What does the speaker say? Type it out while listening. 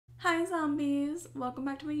Hi zombies! Welcome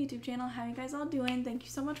back to my YouTube channel. How you guys all doing? Thank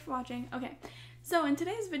you so much for watching. Okay, so in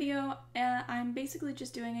today's video, I'm basically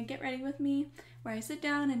just doing a get ready with me where I sit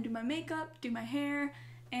down and do my makeup, do my hair,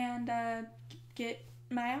 and get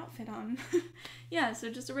my outfit on. Yeah,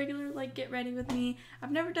 so just a regular like get ready with me.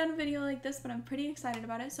 I've never done a video like this, but I'm pretty excited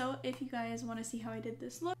about it. So if you guys want to see how I did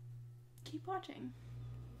this look, keep watching.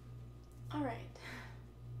 Alright,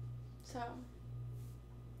 so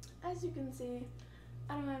as you can see,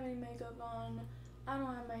 I don't have any makeup on, I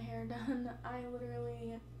don't have my hair done. I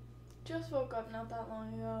literally just woke up not that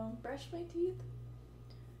long ago, brushed my teeth,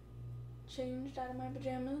 changed out of my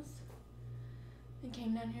pajamas, and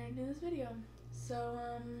came down here to do this video. So,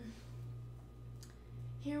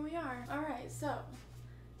 here we are. Alright, so,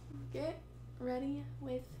 get ready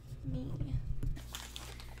with me.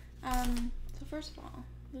 So first of all,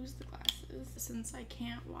 lose the glasses since I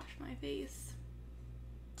can't wash my face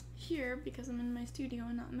here because I'm in my studio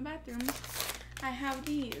and not in the bathroom. I have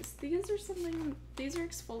these. These are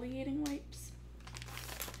exfoliating wipes.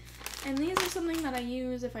 And these are something that I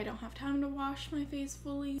use if I don't have time to wash my face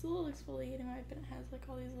fully. It's a little exfoliating wipe and it has like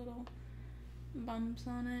all these little bumps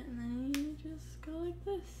on it, and then you just go like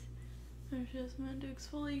this. It's just meant to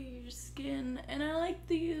exfoliate your skin. And I like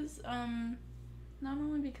these not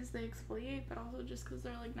only because they exfoliate, but also just because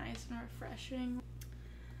they're like nice and refreshing.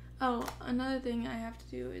 Oh, another thing I have to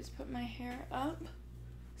do is put my hair up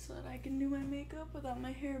so that I can do my makeup without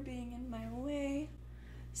my hair being in my way.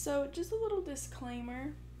 So just a little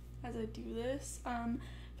disclaimer as I do this.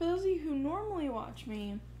 For those of you who normally watch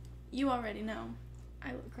me, you already know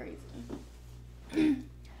I look crazy.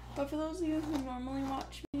 But for those of you who normally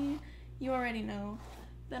watch me, you already know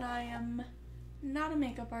that I am not a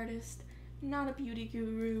makeup artist, not a beauty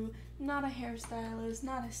guru, not a hairstylist,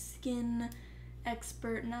 not a skin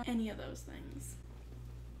expert, not any of those things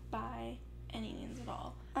by any means at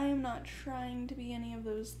all. I am not trying to be any of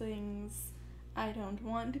those things. I don't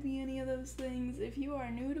want to be any of those things. If you are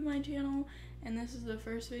new to my channel and this is the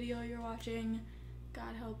first video you're watching,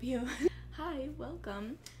 God help you. Hi,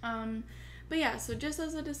 welcome. But yeah, so just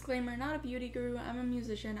as a disclaimer, not a beauty guru, I'm a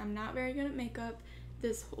musician, I'm not very good at makeup.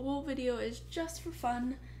 This whole video is just for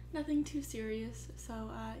fun. Nothing too serious,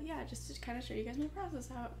 so yeah, just to kind of show you guys my process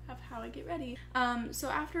of how I get ready. So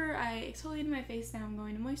after I exfoliated my face, now I'm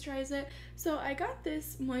going to moisturize it. So I got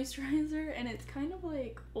this moisturizer, and it's kind of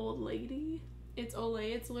like old lady. It's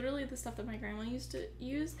Olay. It's literally the stuff that my grandma used to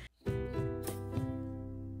use.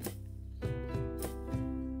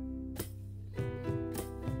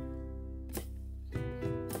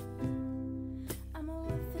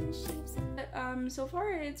 So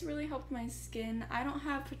far it's really helped my skin. I don't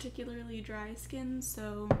have particularly dry skin,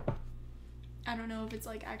 so I don't know if it's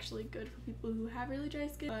like actually good for people who have really dry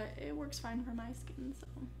skin, but it works fine for my skin, so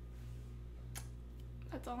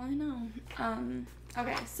that's all I know.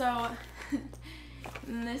 Okay, so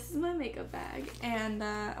this is my makeup bag, and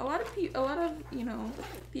a lot of you know,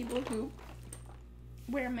 people who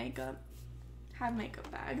wear makeup have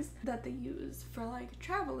makeup bags that they use for like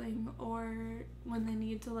traveling or when they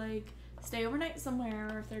need to like stay overnight somewhere,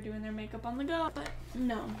 or if they're doing their makeup on the go. But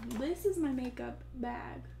no, this is my makeup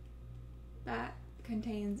bag that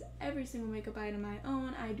contains every single makeup item I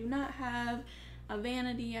own. I do not have a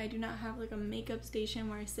vanity. I do not have like a makeup station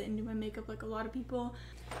where I sit and do my makeup like a lot of people.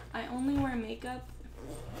 I only wear makeup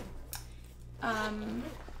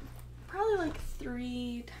probably like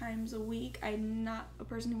 3 times a week. I'm not a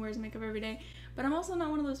person who wears makeup every day, but I'm also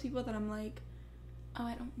not one of those people that I'm like, oh,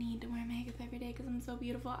 I don't need to wear makeup every day because I'm so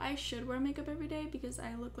beautiful. I should wear makeup every day because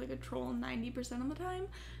I look like a troll 90% of the time.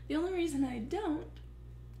 The only reason I don't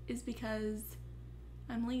is because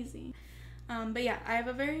I'm lazy. But yeah, I have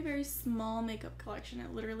a very, very small makeup collection.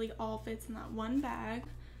 It literally all fits in that one bag.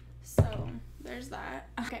 So there's that.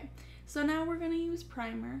 Okay, so now we're gonna use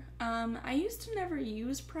primer. I used to never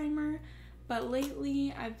use primer, but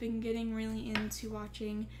lately I've been getting really into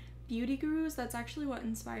watching beauty gurus. That's actually what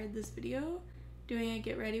inspired this video, doing a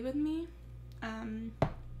get ready with me,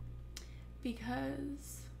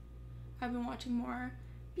 because I've been watching more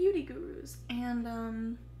beauty gurus,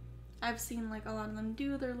 and I've seen like a lot of them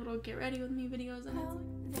do their little get ready with me videos, and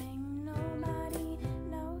it's nobody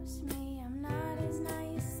knows me. I'm not as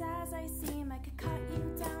nice as I seem. I could cut you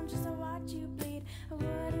down just to watch you bleed. I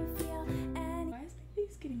wouldn't feel any. Why is my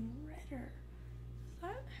face getting redder? Is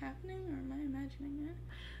that happening, or am I imagining it?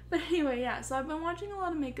 But anyway, yeah, so I've been watching a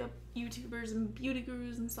lot of makeup YouTubers and beauty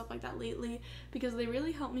gurus and stuff like that lately because they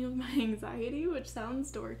really help me with my anxiety, which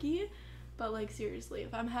sounds dorky, but like seriously,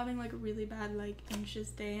 if I'm having like a really bad like anxious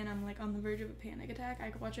day and I'm like on the verge of a panic attack, I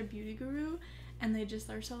could watch a beauty guru and they just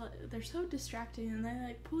are they're so distracting, and they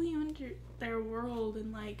like pull you into their world,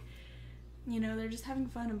 and like, you know, they're just having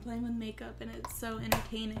fun and playing with makeup, and it's so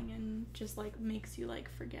entertaining and just like makes you like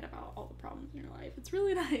forget about all the problems in your life. It's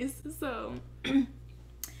really nice. So I've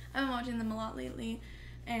been watching them a lot lately,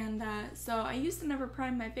 and so I used to never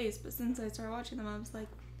prime my face, but since I started watching them, I was like,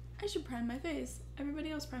 I should prime my face.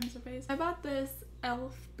 Everybody else primes their face. I bought this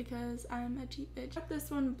e.l.f. because I'm a cheap bitch. I got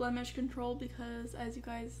this one Blemish Control because, as you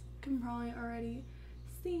guys can probably already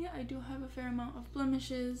see, I do have a fair amount of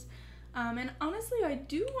blemishes. And honestly, I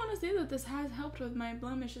do want to say that this has helped with my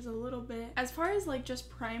blemishes a little bit. As far as like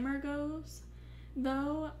just primer goes,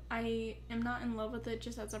 though, I am not in love with it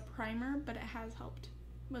just as a primer, but it has helped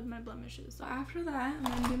with my blemishes. So after that, I'm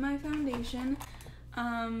gonna do my foundation.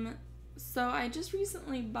 So I just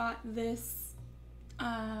recently bought this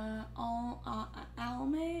Almay,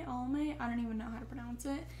 I don't even know how to pronounce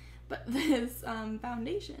it, but this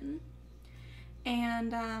foundation,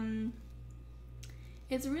 and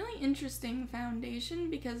it's a really interesting foundation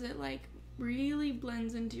because it like really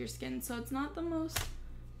blends into your skin, so it's not the most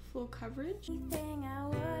full coverage. Anything I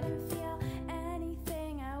wouldn't feel,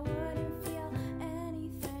 anything I wouldn't feel,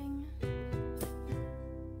 anything.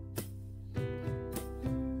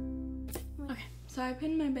 Okay, so I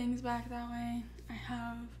pinned my bangs back that way. I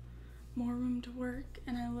have more room to work,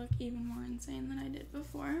 and I look even more insane than I did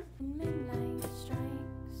before. Midnight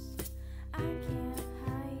strikes, I can't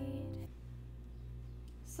hide.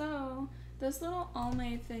 So this little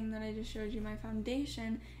Almay thing that I just showed you, my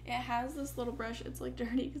foundation, it has this little brush. It's like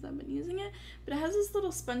dirty because I've been using it, but it has this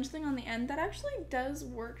little sponge thing on the end that actually does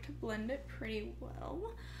work to blend it pretty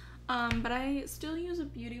well. But I still use a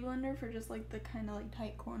beauty blender for just like the kind of like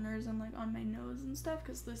tight corners and like on my nose and stuff,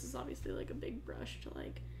 because this is obviously like a big brush to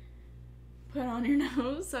like put on your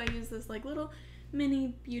nose. So I use this like little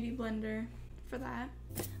mini beauty blender for that.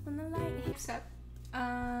 When the light hits Step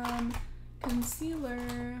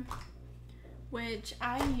concealer, which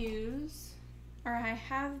I use, or I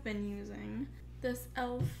have been using, this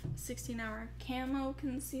e.l.f. 16-hour camo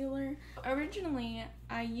concealer. Originally,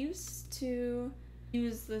 I used to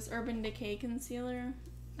use this Urban Decay concealer.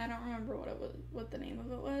 I don't remember what the name of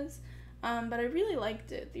it was, but I really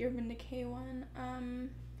liked it, the Urban Decay one.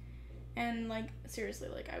 And like seriously,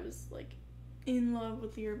 like I was like in love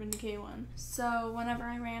with the Urban Decay one. So whenever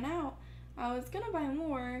I ran out, I was gonna buy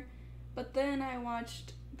more, but then I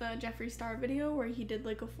watched the Jeffree Star video where he did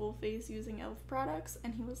like a full face using e.l.f. products,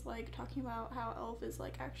 and he was like talking about how e.l.f. is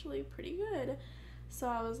like actually pretty good. So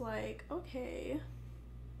I was like, okay,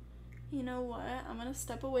 you know what, I'm gonna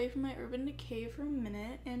step away from my Urban Decay for a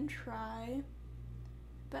minute and try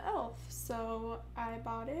the e.l.f. So I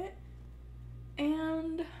bought it,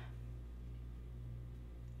 and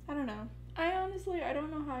I don't know. I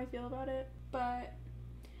don't know how I feel about it, but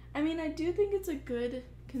I mean, I do think it's a good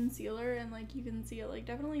concealer, and like you can see it like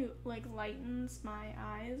definitely like lightens my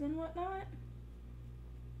eyes and whatnot,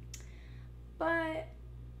 but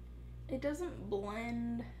it doesn't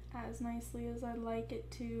blend as nicely as I'd like it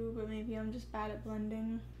to, but maybe I'm just bad at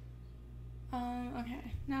blending.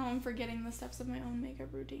 Okay, now I'm forgetting the steps of my own makeup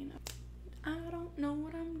routine. I don't know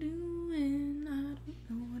what I'm doing, I don't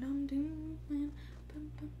know what I'm doing.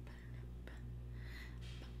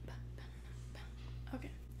 Okay,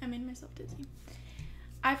 I made myself dizzy.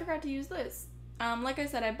 I forgot to use this. Like I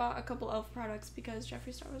said, I bought a couple e.l.f. products because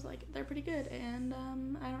Jeffree Star was like, they're pretty good, and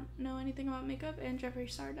I don't know anything about makeup, and Jeffree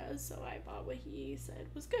Star does, so I bought what he said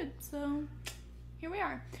was good. So here we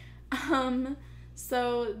are.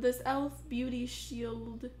 So this e.l.f. Beauty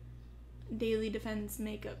Shield Daily Defense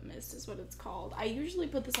Makeup Mist is what it's called. I usually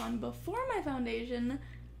put this on before my foundation,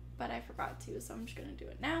 but I forgot to, so I'm just gonna do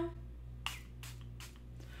it now.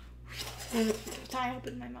 I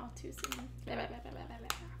opened my mouth too soon.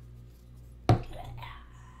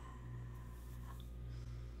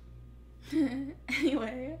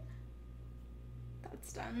 Anyway,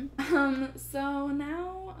 that's done. So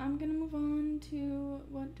now I'm gonna move on to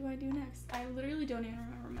what do I do next? I literally don't even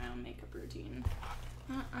remember my own makeup routine.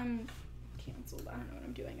 I'm canceled. I don't know what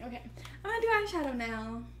I'm doing. Okay, I'm gonna do eyeshadow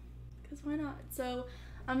now, because why not? So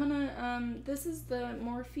I'm gonna, this is the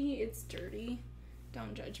Morphe, it's dirty,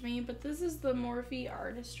 don't judge me, but this is the Morphe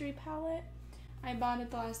Artistry palette. I bought it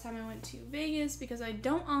the last time I went to Vegas because I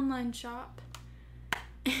don't online shop,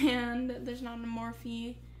 and there's not a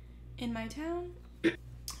Morphe in my town,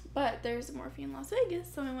 but there's a Morphe in Las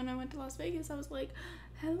Vegas. So when I went to Las Vegas, I was like,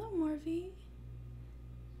 hello Morphe.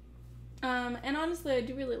 And honestly, I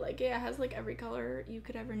do really like it. It has like every color you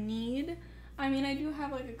could ever need. I mean, I do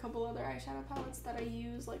have like a couple other eyeshadow palettes that I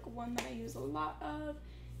use. Like one that I use a lot of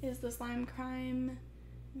is the Slime Crime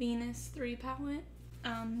Venus 3 palette.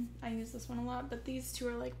 I use this one a lot, but these two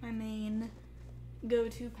are like my main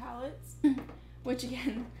go-to palettes, which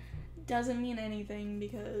again doesn't mean anything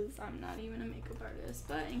because I'm not even a makeup artist,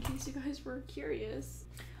 but in case you guys were curious.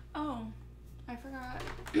 Oh, I forgot.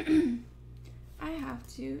 I have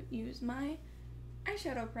to use my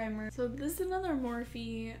eyeshadow primer. So this is another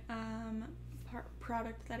Morphe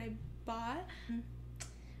product that I bought,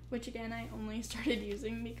 which again I only started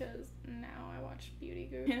using because now I watch Beauty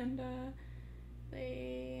Guru and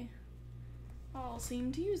they all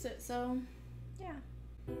seem to use it, so yeah.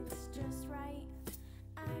 It's just right.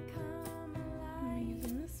 I come alive. I'm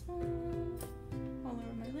using this one all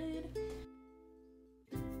over my lid.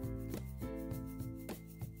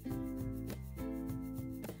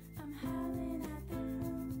 I'm howling at the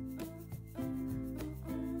moon.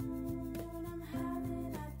 I'm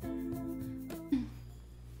howling at the moon.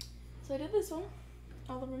 So I did this one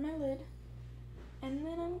all over my lid, and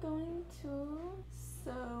then I'm going to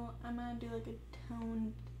do like a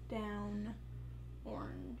toned down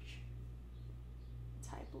orange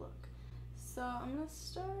type look. So I'm gonna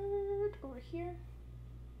start over here.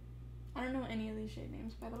 I don't know any of these shade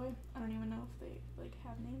names, by the way. I don't even know if they like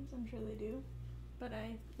have names. I'm sure they do, but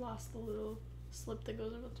I lost the little slip that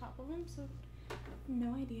goes over the top of them, so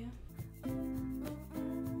no idea. There's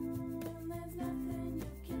nothing you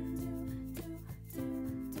can do.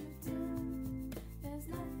 There's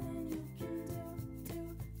nothing you can do.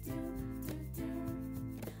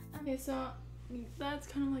 Okay, so that's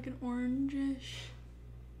kind of like an orangish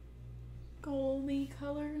goldy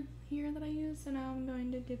color here that I use. So now I'm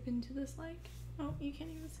going to dip into this like, oh, you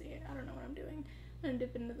can't even see it. I don't know what I'm doing. I'm gonna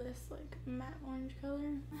dip into this like matte orange color.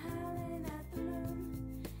 I'm howling at the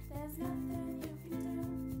moon. There's nothing you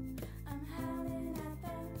can do. I'm howling at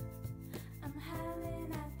the. I'm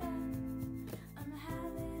howling at the. I'm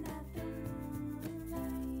howling at the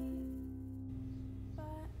moonlight.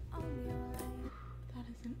 But I'll be alright. That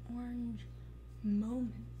is an orange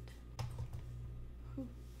moment. Whew.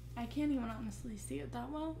 I can't even honestly see it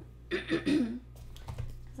that well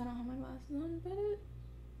because I don't have my glasses on, but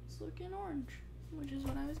it's looking orange, which is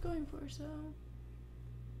what I was going for, so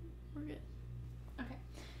we're good. Okay,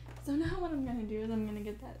 so now what I'm gonna do is I'm gonna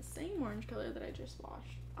get that same orange color that I just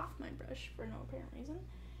washed off my brush for no apparent reason,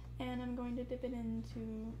 and I'm going to dip it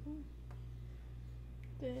into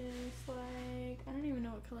this, like, I don't even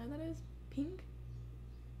know what color that is, pink?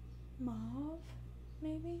 Mauve,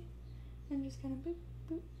 maybe? And just kind of boop,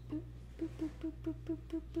 boop, boop, boop, boop, boop, boop, boop,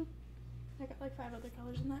 boop, boop. I got like 5 other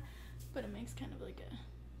colors in that, but it makes kind of like a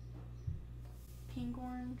pink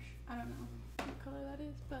orange. I don't know what color that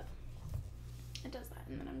is, but it does that.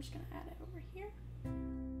 And then I'm just gonna add it over here.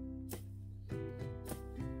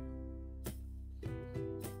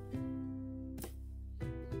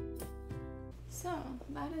 So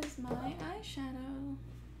that is my eyeshadow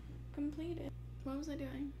completed. What was I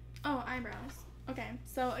doing? Oh, eyebrows. Okay,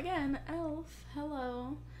 so again, e.l.f.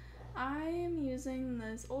 Hello. I am using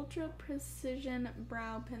this Ultra Precision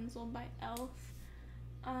Brow Pencil by e.l.f.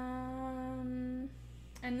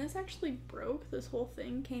 And this actually broke. This whole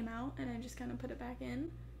thing came out and I just kind of put it back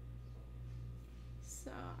in.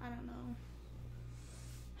 So I don't know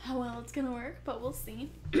how well it's gonna work, but we'll see.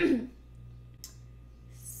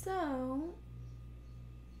 So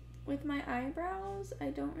with my eyebrows,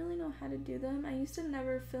 I don't really know how to do them. I used to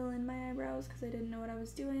never fill in my eyebrows because I didn't know what I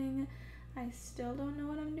was doing. I still don't know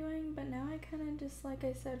what I'm doing, but now I kind of just, like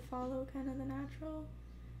I said, follow kind of the natural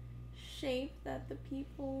shape that the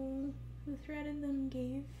people who threaded them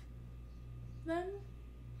gave them.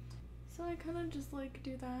 So I kind of just like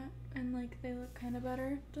do that, and like they look kind of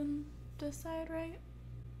better than this side, right?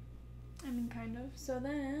 I mean, kind of. So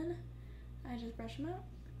then I just brush them out.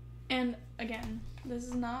 And again, this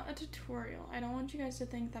is not a tutorial. I don't want you guys to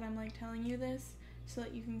think that I'm like telling you this so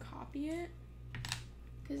that you can copy it,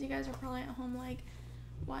 because you guys are probably at home like,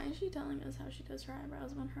 why is she telling us how she does her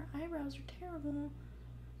eyebrows when her eyebrows are terrible?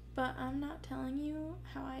 But I'm not telling you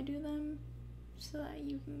how I do them so that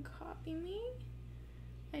you can copy me.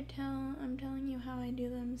 I'm telling you how I do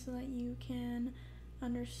them so that you can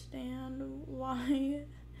understand why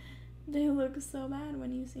they look so bad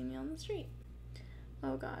when you see me on the street.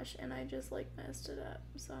 Oh gosh, and I just like messed it up,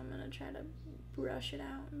 so I'm gonna try to brush it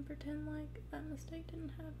out and pretend like that mistake didn't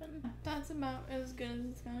happen. That's about as good as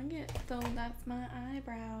it's gonna get. So that's my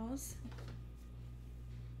eyebrows.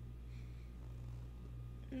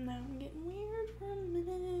 Now I'm getting weird for a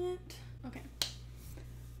minute. Okay.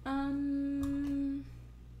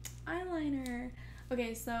 Eyeliner.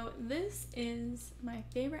 Okay, so this is my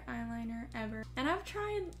favorite eyeliner ever, and I've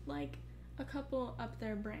tried like a couple up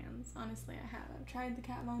their brands. Honestly, I have. I've tried the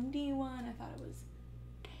Kat Von D one. I thought it was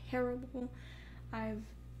terrible. I've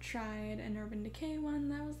tried an Urban Decay one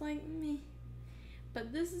that was like meh,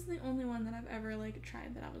 but this is the only one that I've ever like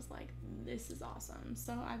tried that I was like, this is awesome.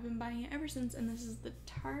 So I've been buying it ever since, and this is the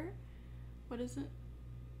what is it?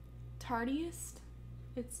 Tardiest.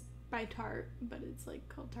 It's by Tarte, but it's like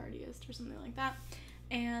called Tardiest or something like that.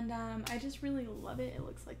 And I just really love it. It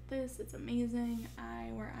looks like this. It's amazing.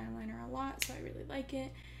 I wear eyeliner a lot, so I really like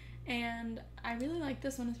it. And I really like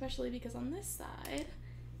this one, especially because on this side,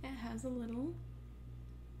 it has a little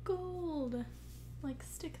gold, like,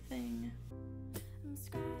 stick thing. I'm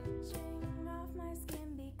scratching off my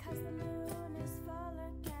skin because the moon is full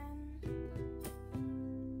again.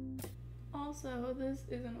 Also, this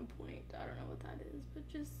isn't a point. I don't know what that is, but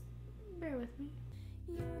just bear with me.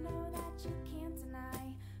 You know that you can't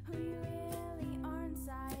deny who you really are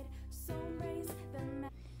inside, so embrace the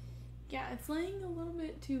yeah, it's laying a little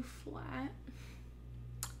bit too flat.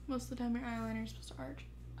 Most of the time your eyeliner is supposed to arch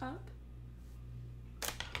up.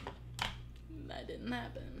 That didn't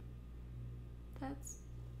happen. That's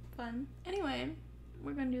fun. Anyway,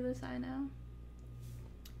 we're gonna do this eye now.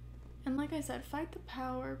 And like I said, fight the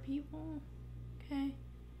power, people. Okay?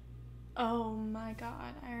 Oh my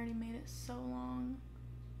god, I already made it so long.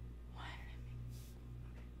 Why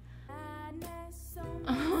did I make madness, so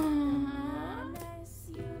madness.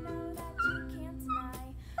 You know that you can't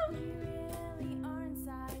deny who you really are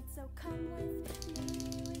inside, so come with me,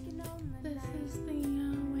 we can own the This night. is the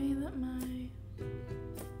way that my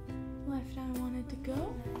left eye wanted to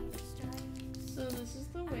go. So this is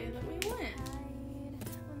the way that we went. When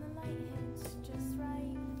the light hits just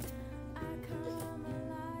right, I come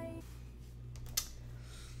alive.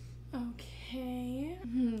 Okay.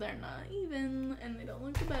 They're not even and they don't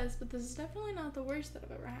look the best, but this is definitely not the worst that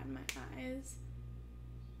I've ever had in my eyes.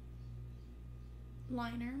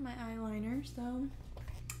 My eyeliner, so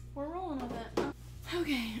we're rolling with it.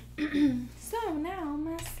 Okay. So now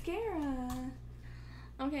mascara.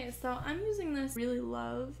 Okay, so I'm using this really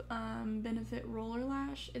love Benefit Roller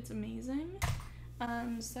Lash. It's amazing.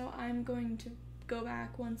 So I'm going to go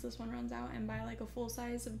back once this one runs out and buy like a full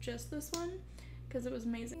size of just this one because it was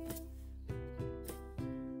amazing.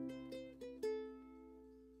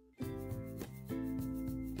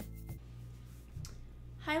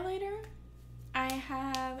 Highlighter. I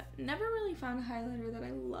have never really found a highlighter that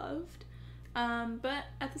I loved. But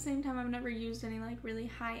at the same time, I've never used any like really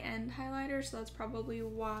high-end highlighters, so that's probably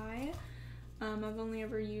why. I've only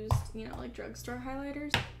ever used, you know, like drugstore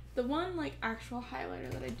highlighters. The one like actual highlighter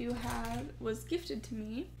that I do have was gifted to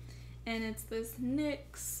me, and it's this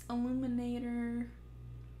NYX Illuminator.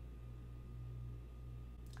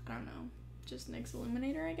 I don't know, just NYX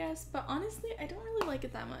Illuminator, I guess. But honestly, I don't really like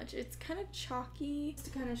it that much. It's kind of chalky. Just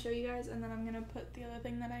to kind of show you guys, and then I'm gonna put the other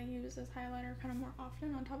thing that I use as highlighter kind of more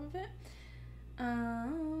often on top of it.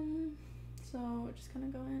 So we're just gonna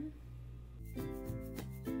go in.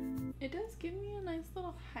 It does give me a nice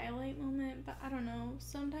little highlight moment, but I don't know,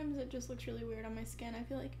 sometimes it just looks really weird on my skin. I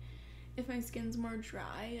feel like if my skin's more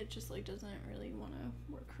dry, it just like doesn't really want to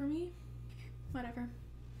work for me. Whatever.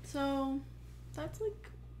 So that's like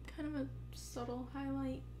kind of a subtle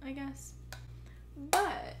highlight, I guess.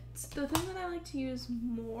 But the thing that I like to use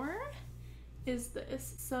more is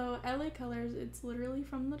this. So LA Colors, it's literally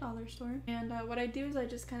from the dollar store. And what I do is I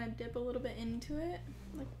just kind of dip a little bit into it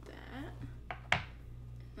like that.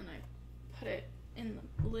 And then I put it in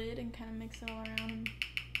the lid and kind of mix it all around and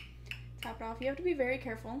tap it off. You have to be very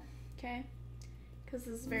careful, okay? Because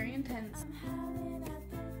this is very intense.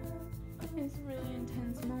 It's a really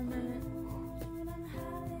intense moment.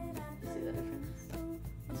 See the difference?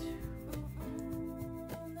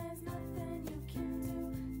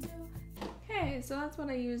 Okay, so that's what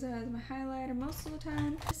I use as my highlighter most of the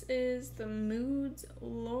time. This is the Moods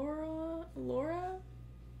Laura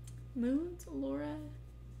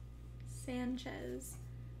Sanchez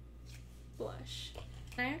blush.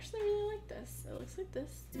 I actually really like this. It looks like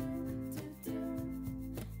this.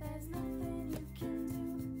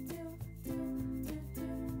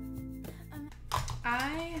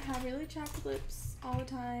 I have really chapped lips all the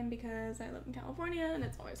time because I live in California and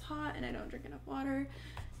it's always hot and I don't drink enough water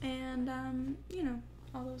and you know,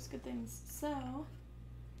 all those good things. So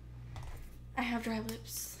I have dry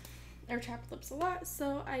lips or chapped lips a lot,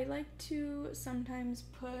 so I like to sometimes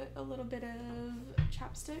put a little bit of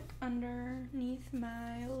chapstick underneath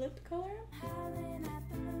my lip color.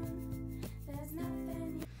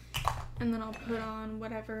 And then I'll put on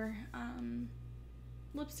whatever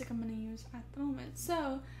lipstick I'm gonna use at the moment.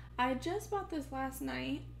 So I just bought this last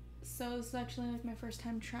night, so this is actually like my first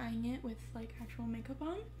time trying it with like actual makeup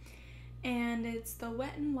on, and it's the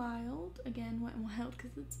Wet n Wild, again Wet n Wild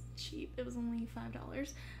because it's cheap, it was only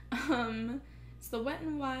 $5, It's the Wet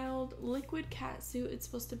n Wild Liquid Catsuit. It's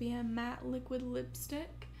supposed to be a matte liquid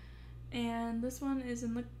lipstick. And this one is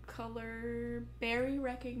in the color Berry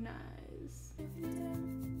Recognize.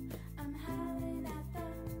 I'm howling at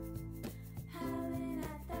them, howling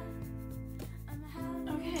at them.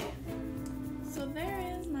 Okay, so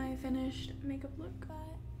there is my finished makeup look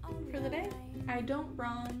for the day. I don't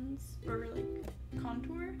bronze or like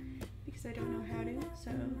contour because I don't know how to, so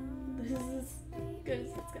this is as good as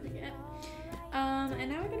it's gonna get. And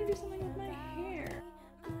now we're gonna do something with my hair.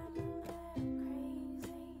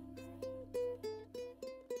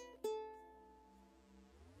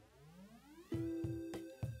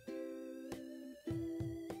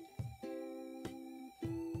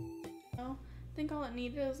 I think all it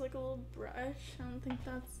needed is like a little brush. I don't think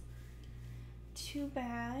that's too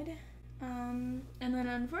bad. And then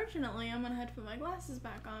unfortunately I'm gonna have to put my glasses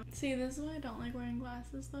back on. See, this is why I don't like wearing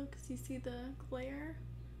glasses though, because you see the glare.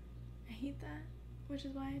 I hate that, which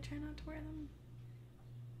is why I try not to wear them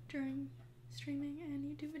during streaming and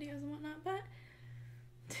YouTube videos and whatnot, but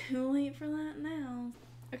too late for that now.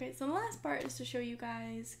 Okay, so the last part is to show you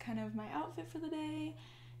guys kind of my outfit for the day,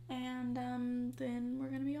 and then we're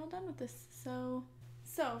gonna be all done with this. So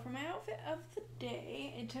for my outfit of the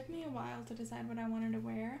day, it took me a while to decide what I wanted to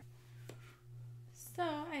wear. So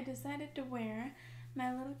I decided to wear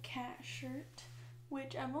my little cat shirt,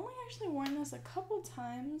 which I've only actually worn this a couple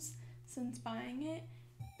times since buying it.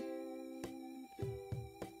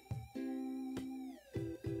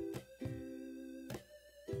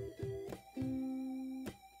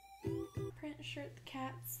 Print shirt, the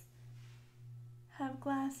cats have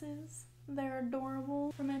glasses. They're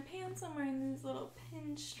adorable. For my pants, I'm wearing these little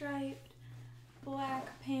pinstriped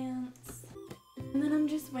black pants. And then I'm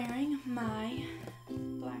just wearing my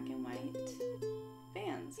black and white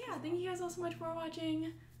Vans. Yeah, thank you guys all so much for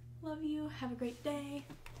watching. Love you. Have a great day.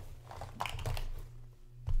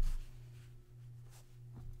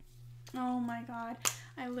 Oh my god.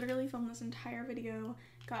 I literally filmed this entire video,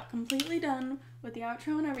 got completely done with the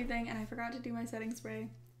outro and everything, and I forgot to do my setting spray.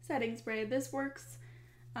 Setting spray. This works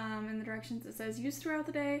in the directions it says use throughout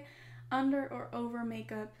the day, under or over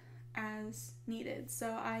makeup as needed.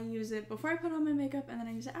 So I use it before I put on my makeup and then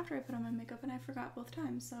I use it after I put on my makeup, and I forgot both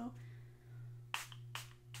times. So